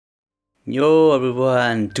Yo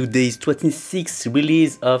everyone, today's 26th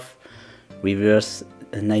release of Reverse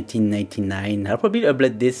 1999. I'll probably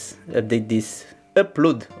upload this, upload this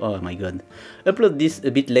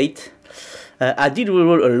a bit late. I did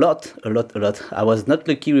reroll a lot. I was not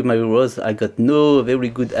lucky with my rerolls. I got no very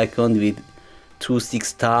good account with 6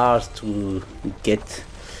 stars to get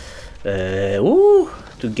a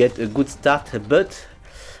good start, but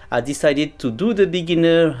I decided to do the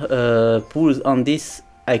beginner pulls on this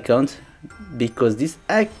account because this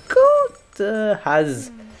account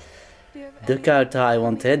has the character I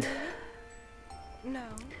wanted,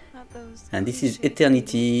 and this is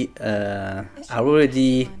Eternity. I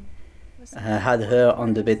already had her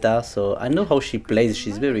on the beta, so I know how she plays.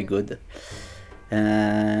 She's very good,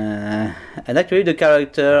 and actually the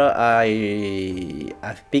character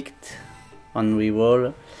I've picked on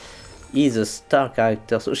reroll is a star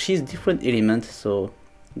character, so she's different element, so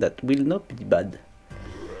that will not be bad.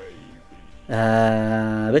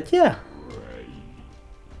 But yeah,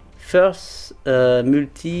 first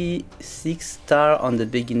multi 6 star on the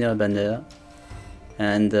beginner banner,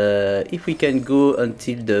 and if we can go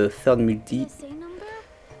until the third multi,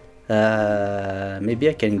 maybe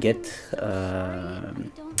I can get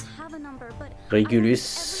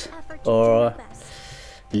Regulus or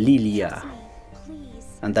Lilia,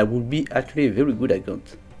 and that would be actually a very good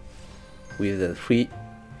account with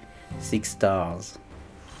 6 stars.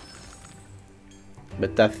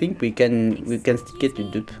 But I think we can still get a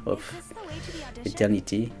dupe of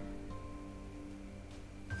Eternity.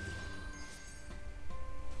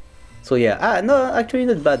 So yeah, no, actually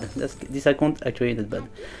not bad. This account actually not bad,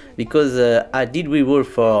 because I did reroll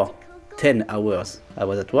for 10 hours. I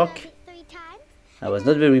was at work. I was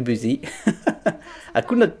not very busy. I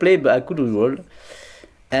could not play, but I could reroll.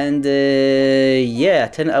 And yeah,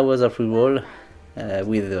 10 hours of reroll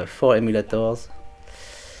with 4 emulators.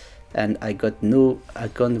 And I got no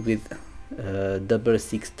account with double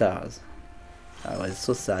 6 stars. I was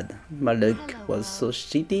so sad. My luck was so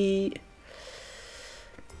shitty.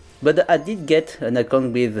 But I did get an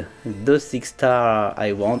account with those 6 stars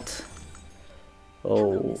I want.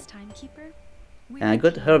 Oh. And I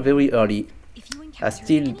got her very early. I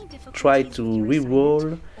still try to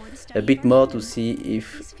reroll a bit more to see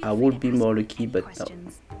if I would be more lucky, but no.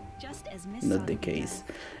 Not the case.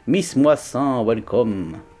 Miss Moisson,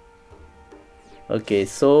 welcome. Okay,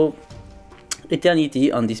 so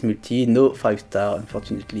Eternity on this multi, no 5 star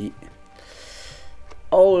unfortunately.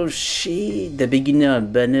 Oh shit, the beginner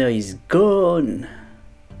banner is gone.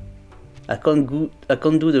 I can't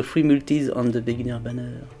do the free multis on the beginner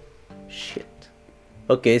banner. Shit.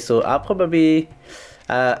 Okay, so I'll probably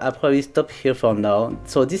stop here for now.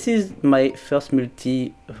 So this is my first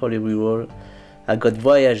multi for the reroll. I got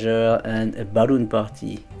Voyager and a balloon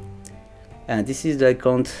party, and this is the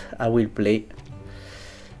account I will play.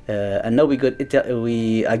 And now I got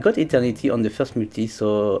Eternity on the first multi,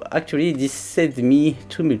 so actually this saved me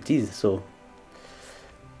 2 multis. So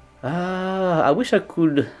I wish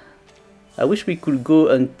we could go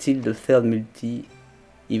until the third multi,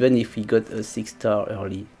 even if we got a 6 star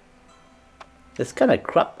early. That's kind of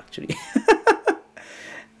crap actually.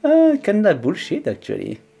 Kinda bullshit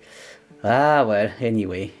actually. Well,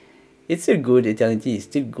 anyway, it's still good. Eternity is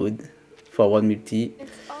still good for 1 multi.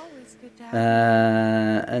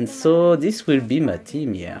 And so this will be my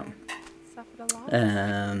team, yeah.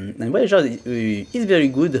 And Voyager is very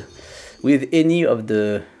good with any of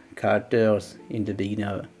the characters in the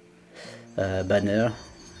beginner banner.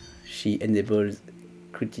 She enables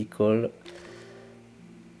critical.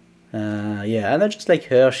 Yeah, and I just like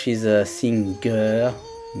her. She's a singer,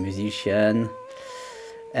 musician,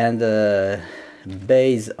 and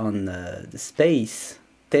based on the space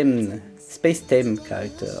theme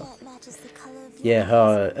character. Yeah,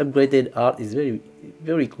 her upgraded art is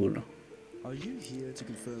very cool.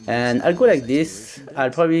 And I'll go like this. I'll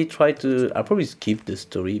probably skip the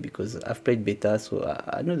story because I've played beta, so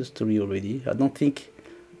I know the story already. I don't think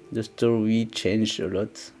the story changed a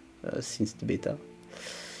lot since the beta.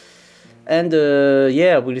 And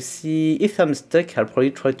yeah, we'll see. If I'm stuck, I'll probably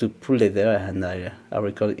try to pull leather and I'll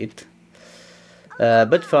record it.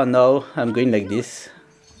 But for now, I'm going like this.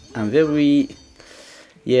 I'm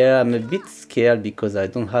a bit scared because I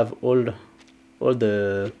don't have all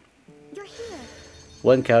the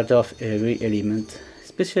one character of every element,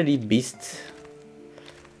 especially Beast.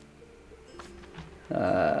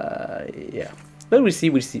 Yeah, but we'll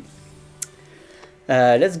see.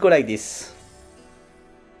 Let's go like this.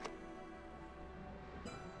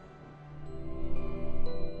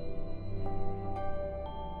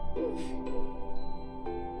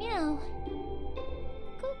 Meow.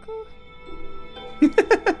 Cuckoo.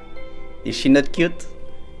 Is she not cute?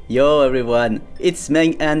 Yo everyone, it's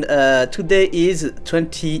Meng and today is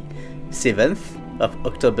 27th of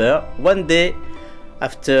October, one day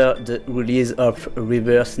after the release of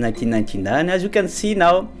Reverse 1999. As you can see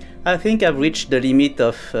now, I think I've reached the limit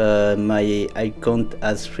of my account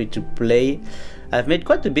as free-to-play. I've made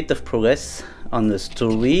quite a bit of progress on the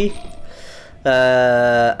story.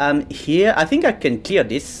 I'm here. I think I can clear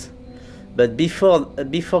this, but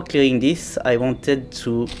before clearing this, I wanted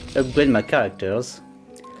to upgrade my characters.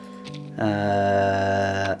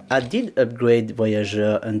 I did upgrade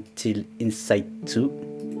Voyager until Insight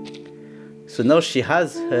 2, so now she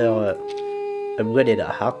has her upgraded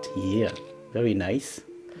heart here. Very nice.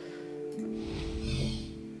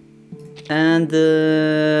 And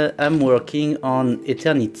I'm working on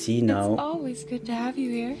Eternity now. It's always good to have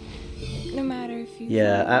you here, no matter if you...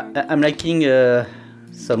 Yeah, I'm lacking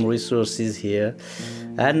some resources here,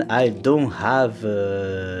 and I don't have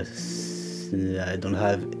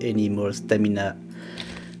any more stamina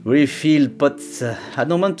refill pots. I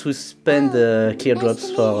don't want to spend clear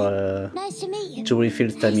drops for to refill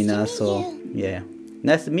stamina. So yeah,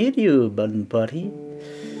 nice to meet you, Balloon Party.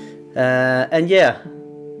 And yeah,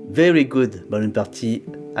 very good Balloon Party.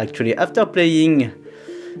 Actually, after playing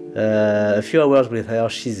a few hours with her,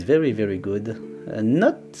 she's very good.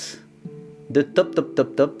 Not the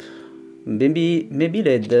top. Maybe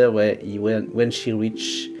later when she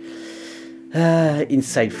reach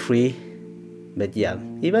Inside 3. But yeah,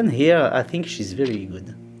 even here I think she's very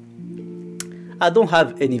good. I don't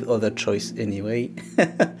have any other choice anyway.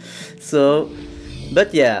 So,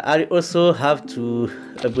 but yeah, I also have to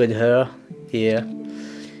upgrade her here.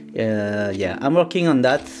 Yeah, I'm working on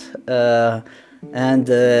that. And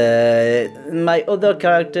my other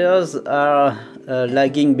characters are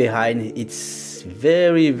lagging behind. It's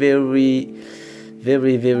very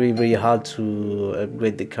hard to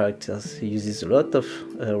upgrade the characters. It uses a lot of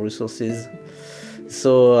resources,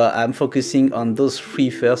 so I'm focusing on those three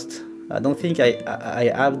first. I don't think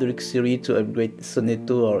I have the luxury to upgrade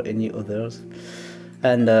Soneto or any others.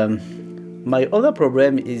 And my other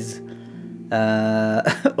problem is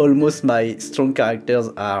almost my strong characters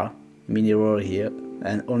are Mineral here,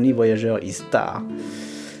 and only Voyager is Star.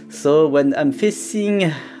 So when I'm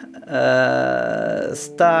facing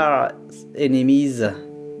Star enemies,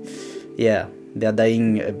 yeah, they're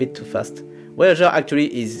dying a bit too fast. Voyager actually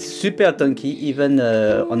is super tanky, even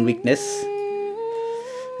on weakness.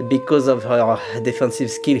 Because of her defensive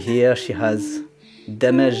skill here, she has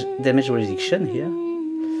damage reduction here.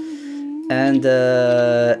 And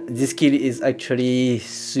this skill is actually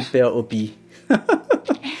super OP.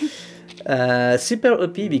 Super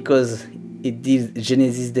OP because it deals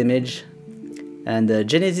Genesis damage, and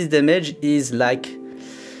Genesis damage is like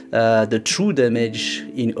the true damage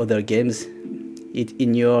in other games. It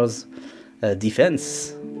ignores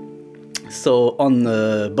defense. So on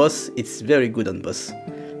boss, it's very good on boss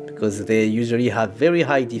because they usually have very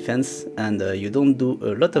high defense, and you don't do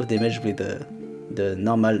a lot of damage with the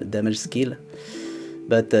normal damage skill.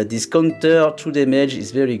 But this counter true damage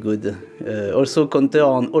is very good. Also counter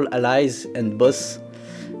on all allies, and boss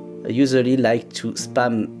usually like to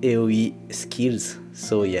spam AoE skills.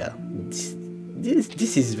 So yeah,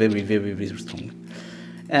 this is very strong.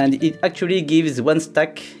 And it actually gives 1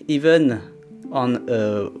 stack even on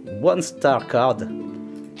a 1-star card.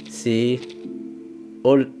 See,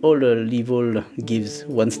 all level gives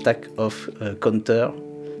 1 stack of counter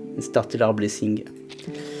and Startellar Blessing.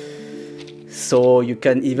 So you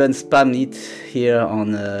can even spam it here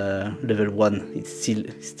on level 1. It's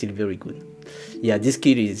still very good. Yeah, this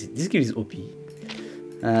skill is OP.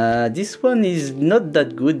 This one is not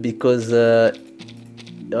that good because the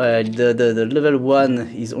level 1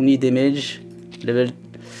 is only damage. Level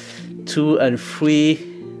 2 and 3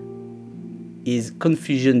 is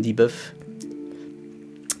confusion debuff,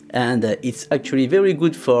 and it's actually very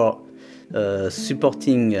good for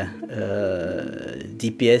supporting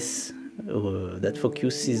DPS that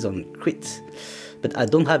focuses on crit, but I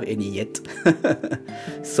don't have any yet.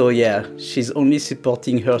 So yeah, she's only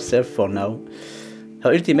supporting herself for now.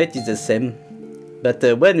 Her ultimate is the same, but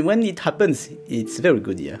when it happens, it's very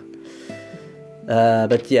good. Yeah,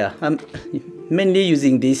 but yeah, I'm mainly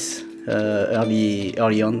using this early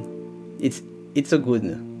on. It's so good.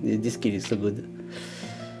 This skill is so good.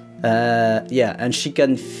 Yeah, and she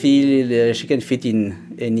can fit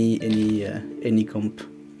in any comp.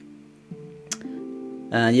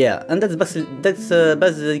 Yeah, and that's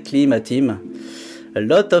basically my team. A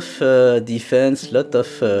lot of defense, lot of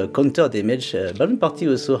counter damage. Balloon Party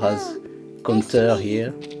also has counter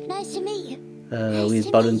here. Nice to meet you.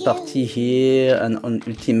 With Balloon Party here and on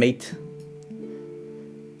ultimate.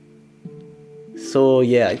 So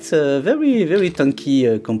yeah, it's a very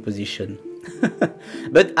tanky composition.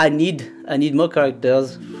 But I need more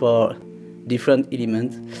characters for different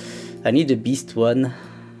elements. I need a beast one,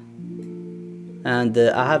 and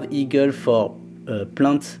I have eagle for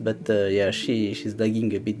plant, but yeah, she's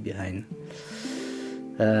lagging a bit behind.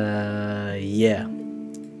 Yeah,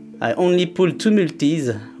 I only pulled 2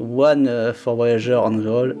 multis, one for Voyager on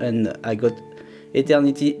roll, and I got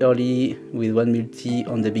Eternity early with 1 multi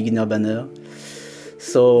on the beginner banner.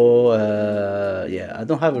 So yeah, I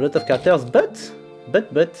don't have a lot of characters, but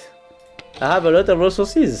I have a lot of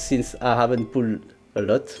resources since I haven't pulled a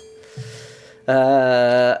lot.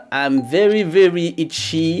 I'm very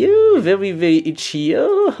itchy, very itchy.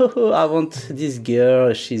 Oh, I want this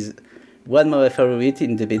girl. She's one of my favorite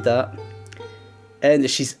in the beta, and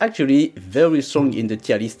she's actually very strong in the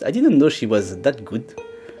tier list. I didn't know she was that good.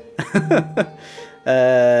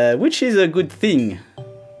 Which is a good thing,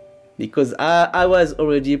 because I was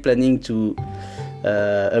already planning to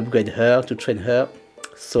upgrade her, to train her.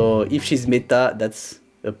 So if she's meta, that's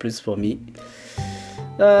a plus for me.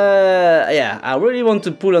 Yeah, I really want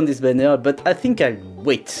to pull on this banner, but I think I'll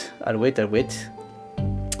wait. I'll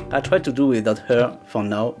try to do without her for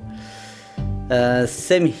now.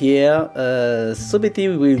 Same here. Sobeti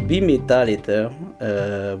will be meta later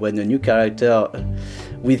when a new character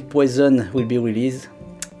with poison will be released.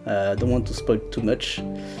 I don't want to spoil too much.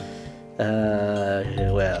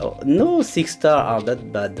 Well, no 6-star are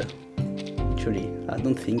that bad. Actually, I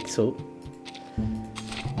don't think so.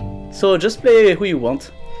 So just play who you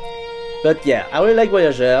want. But yeah, I really like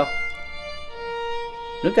Voyager.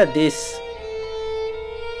 Look at this.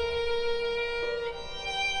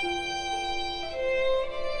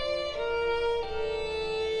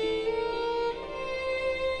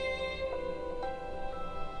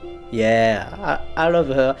 Yeah, I love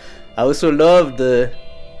her. I also love the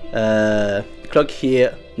clock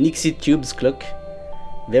here, Nixie Tubes clock,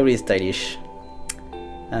 very stylish.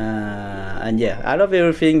 And yeah, I love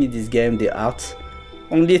everything in this game, the art.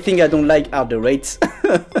 Only thing I don't like are the rates.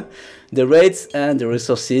 The rates and the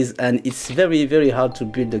resources, and it's very hard to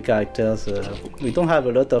build the characters. We don't have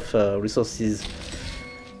a lot of resources.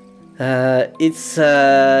 I'm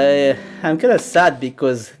kind of sad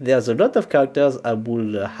because there's a lot of characters I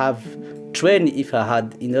would have trained if I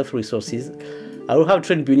had enough resources. I would have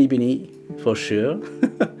trained Bunny for sure.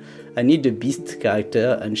 I need the beast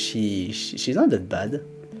character, and she's not that bad.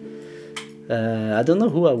 I don't know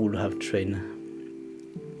who I would have trained.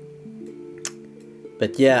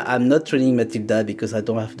 But yeah, I'm not training Matilda because I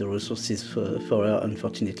don't have the resources for her,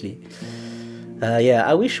 unfortunately. Yeah,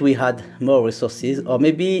 I wish we had more resources, or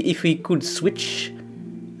maybe if we could switch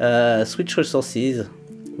resources,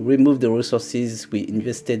 remove the resources we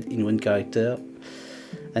invested in one character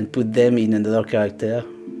and put them in another character.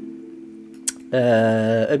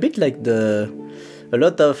 A bit like a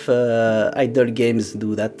lot of idle games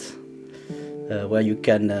do that, where you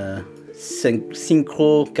can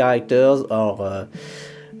synchro characters or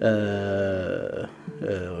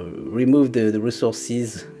remove the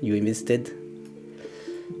resources you invested.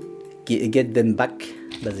 Get them back,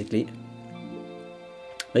 basically.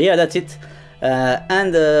 But yeah, that's it.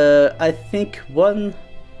 And I think the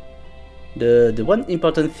one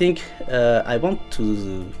important thing I want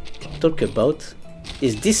to talk about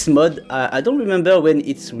is this mod. I don't remember when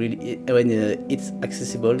it's it's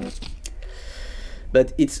accessible,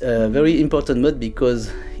 but it's a very important mod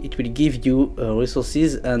because it will give you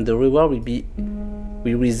resources, and the reward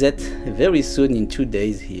will reset very soon in 2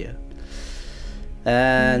 days here.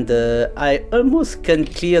 And I almost can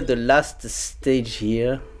clear the last stage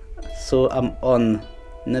here, so I'm on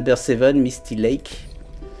number 7, Misty Lake,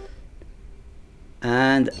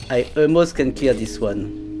 and I almost can clear this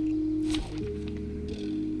one.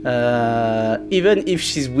 Even if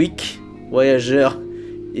she's weak, Voyager,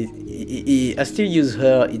 I still use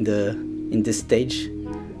her in the stage,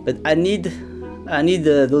 but I need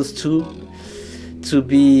those two to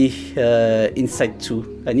be inside 2.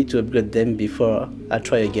 I need to upgrade them before I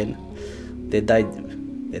try again. They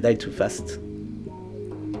died too fast.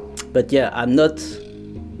 But yeah, I'm not.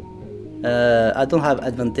 I don't have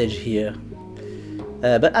advantage here.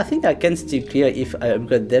 But I think I can still clear if I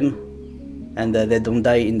upgrade them, and they don't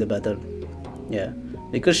die in the battle. Yeah,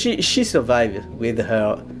 because she survived with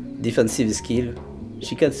her defensive skill.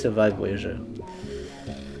 She can survive Voyager.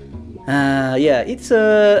 Yeah, it's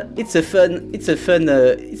a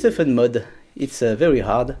fun mod. It's very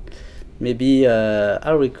hard. Maybe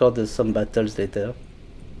I'll record some battles later.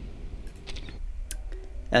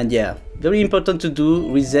 And yeah, very important to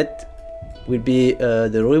do. Reset will be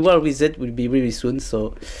the reward reset will be really soon.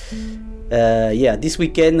 So yeah, this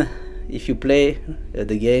weekend if you play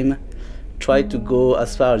the game, try to go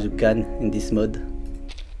as far as you can in this mode.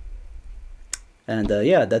 And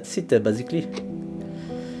yeah, that's it basically.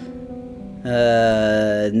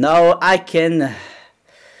 Now I can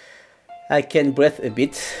breathe a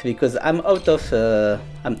bit because I'm out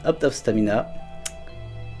of stamina,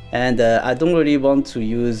 and I don't really want to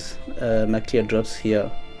use my clear drops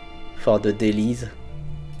here for the dailies.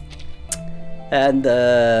 And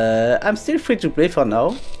I'm still free to play for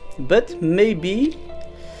now, but maybe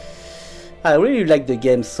I really like the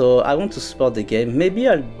game, so I want to support the game. Maybe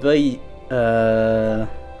I'll buy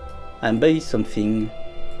something,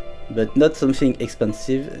 but not something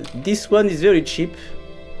expensive. This one is very cheap,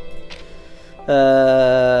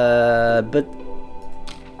 but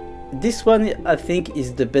this one I think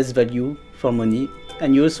is the best value for money.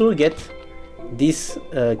 And you also get this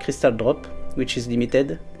crystal drop, which is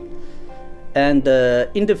limited. And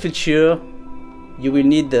in the future, you will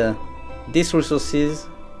need these resources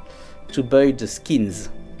to buy the skins.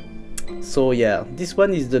 So yeah, this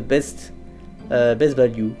one is the best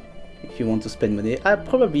value if you want to spend money. I'll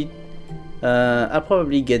probably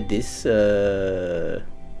get this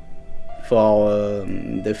for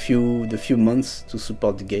the few months to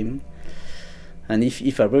support the game. And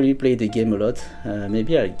if I really play the game a lot,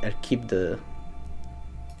 maybe I'll keep the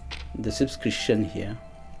subscription here.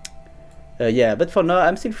 Yeah, but for now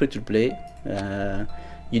I'm still free to play.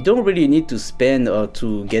 You don't really need to spend or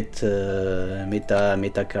to get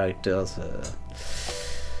meta characters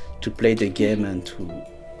to play the game and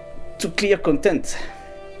to clear content.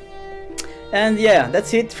 And yeah,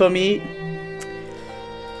 that's it for me.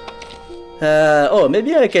 Oh,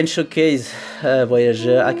 maybe I can showcase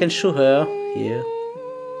Voyager. I can show her here.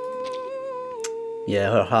 Yeah,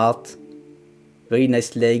 her heart. Very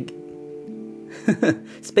nice leg.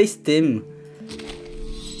 Space Team.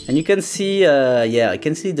 And you can see, yeah, I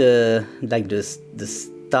can see the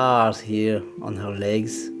stars here on her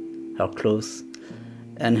legs, her clothes,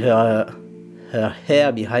 and her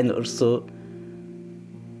hair behind also.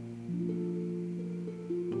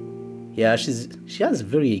 Yeah, she has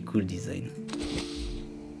very cool design.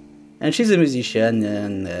 And she's a musician,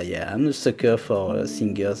 and yeah, I'm a sucker for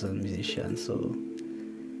singers and musicians. So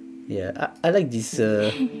yeah, I like this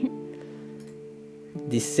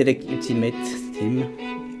this Select Ultimate theme.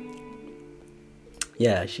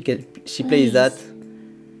 Yeah, she plays that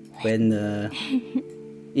when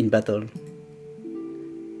in battle.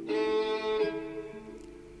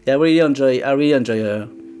 Yeah, I really enjoy her. I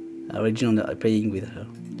really enjoy playing with her.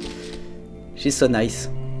 She's so nice.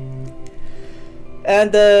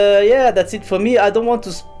 And yeah, that's it for me. I don't want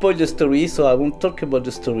to spoil the story, so I won't talk about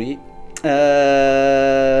the story.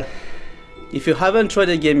 If you haven't tried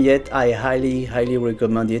the game yet, I highly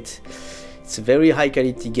recommend it. It's a very high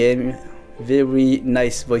quality game, very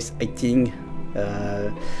nice voice acting,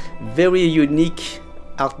 very unique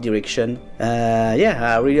art direction. Yeah,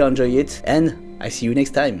 I really enjoy it, and I see you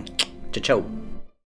next time. Ciao ciao.